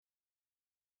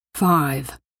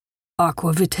5.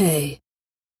 Aqua Vitae.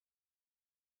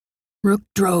 Rook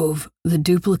drove the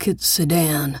duplicate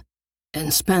sedan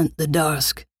and spent the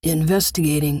dusk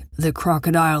investigating the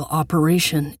crocodile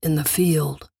operation in the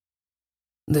field.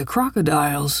 The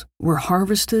crocodiles were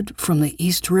harvested from the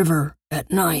East River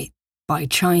at night by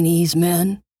Chinese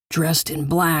men dressed in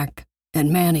black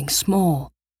and manning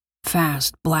small,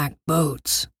 fast black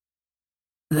boats.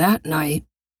 That night,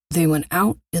 they went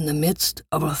out in the midst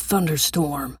of a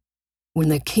thunderstorm when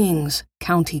the King's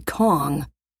County Kong,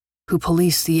 who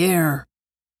policed the air,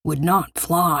 would not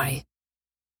fly.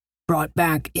 Brought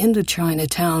back into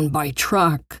Chinatown by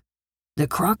truck, the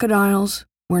crocodiles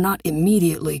were not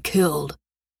immediately killed.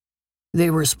 They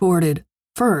were sported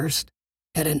first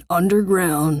at an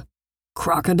underground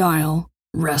crocodile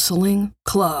wrestling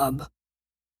club.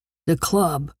 The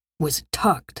club was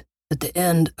tucked at the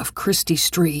end of Christie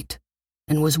Street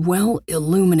and was well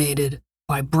illuminated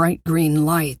by bright green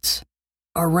lights,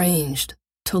 arranged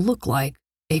to look like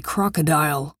a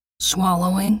crocodile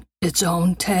swallowing its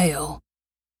own tail.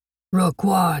 Rook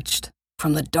watched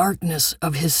from the darkness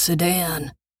of his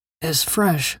sedan as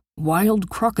fresh, wild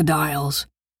crocodiles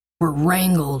were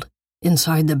wrangled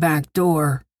inside the back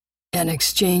door and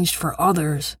exchanged for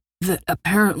others that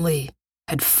apparently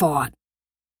had fought.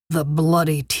 The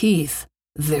bloody teeth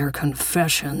their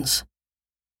confessions.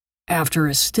 After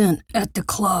a stint at the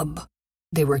club,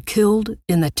 they were killed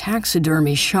in the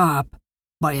taxidermy shop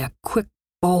by a quick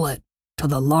bullet to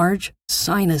the large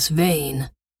sinus vein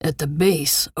at the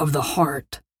base of the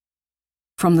heart.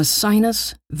 From the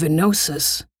sinus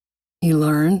venosus, he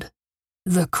learned,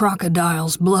 the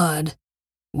crocodile's blood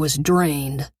was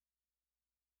drained.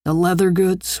 The leather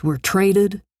goods were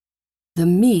traded, the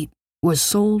meat was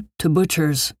sold to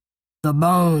butchers, the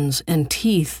bones and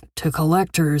teeth to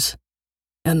collectors,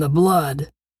 and the blood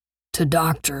to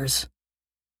doctors.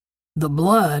 The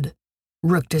blood,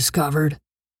 Rook discovered,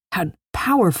 had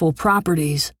powerful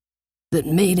properties that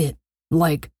made it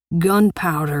like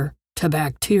gunpowder to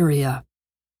bacteria.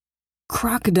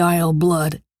 Crocodile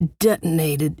blood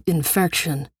detonated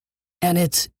infection, and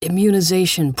its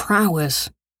immunization prowess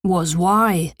was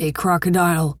why a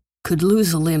crocodile could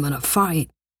lose a limb in a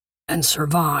fight and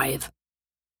survive.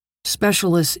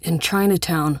 Specialists in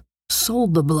Chinatown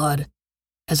sold the blood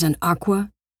as an aqua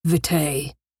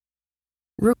vitae.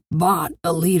 Rook bought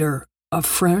a liter of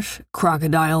fresh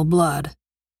crocodile blood.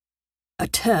 A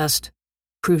test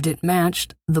proved it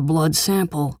matched the blood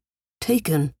sample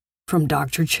taken from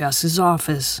Dr. Chess's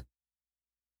office.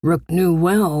 Rook knew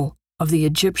well of the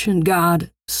Egyptian god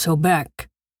Sobek,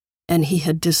 and he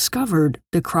had discovered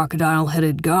the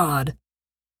crocodile-headed god,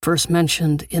 first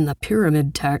mentioned in the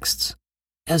pyramid texts,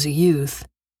 as a youth.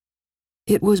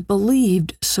 It was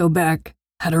believed Sobek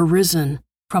had arisen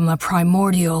from the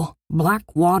primordial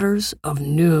black waters of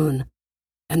Noon,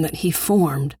 and that he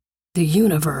formed the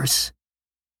universe.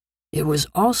 It was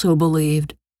also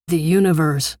believed the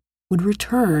universe would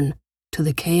return to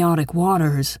the chaotic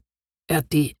waters at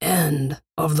the end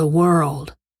of the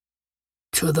world.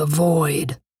 To the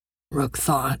void, Rook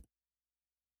thought.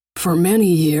 For many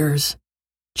years,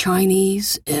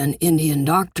 Chinese and Indian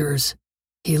doctors,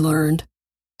 he learned,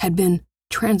 had been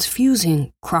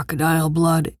transfusing crocodile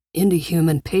blood into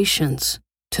human patients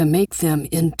to make them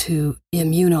into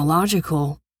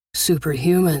immunological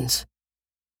superhumans,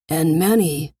 and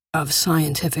many of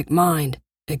scientific mind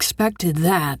expected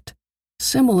that,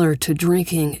 similar to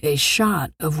drinking a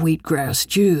shot of wheatgrass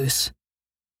juice,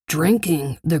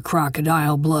 drinking the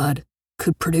crocodile blood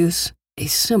could produce a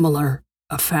similar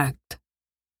effect.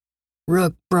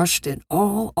 Rook brushed it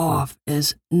all off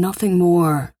as nothing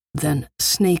more than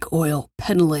snake oil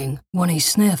peddling when he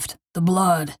sniffed the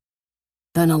blood,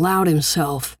 then allowed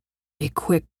himself a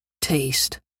quick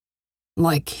taste.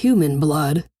 Like human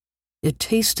blood, it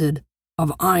tasted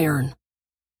of iron.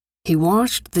 He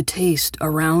washed the taste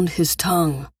around his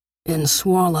tongue and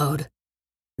swallowed.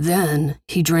 Then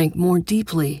he drank more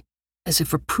deeply, as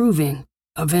if approving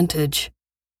a vintage.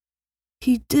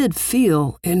 He did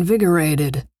feel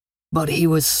invigorated, but he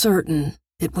was certain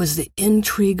it was the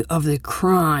intrigue of the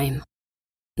crime,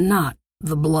 not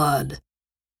the blood.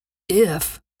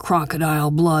 If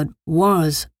crocodile blood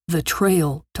was the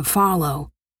trail to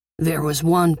follow, there was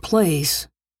one place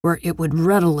where it would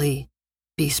readily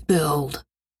be spilled.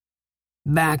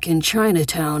 Back in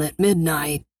Chinatown at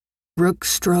midnight, Rook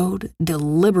strode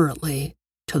deliberately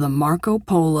to the Marco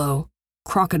Polo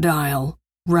Crocodile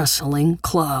Wrestling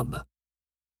Club.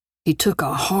 He took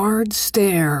a hard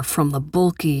stare from the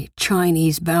bulky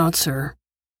Chinese bouncer,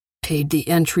 paid the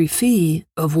entry fee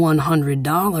of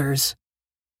 $100,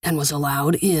 and was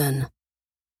allowed in.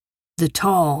 The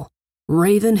tall,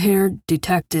 raven-haired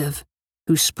detective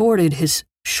who sported his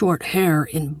short hair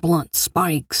in blunt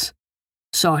spikes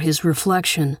saw his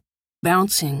reflection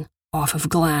bouncing off of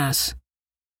glass.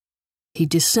 He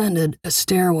descended a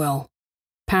stairwell,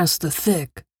 past the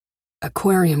thick,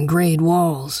 aquarium-grade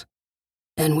walls,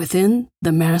 and within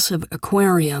the massive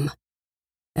aquarium,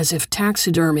 as if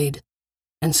taxidermied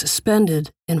and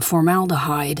suspended in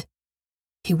formaldehyde,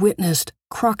 he witnessed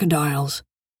crocodiles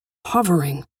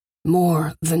hovering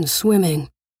more than swimming.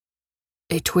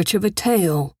 A twitch of a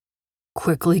tail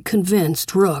quickly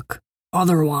convinced Rook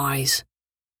otherwise.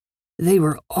 They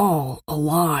were all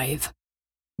alive,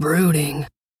 brooding,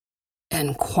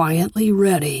 and quietly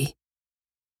ready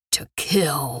to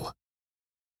kill.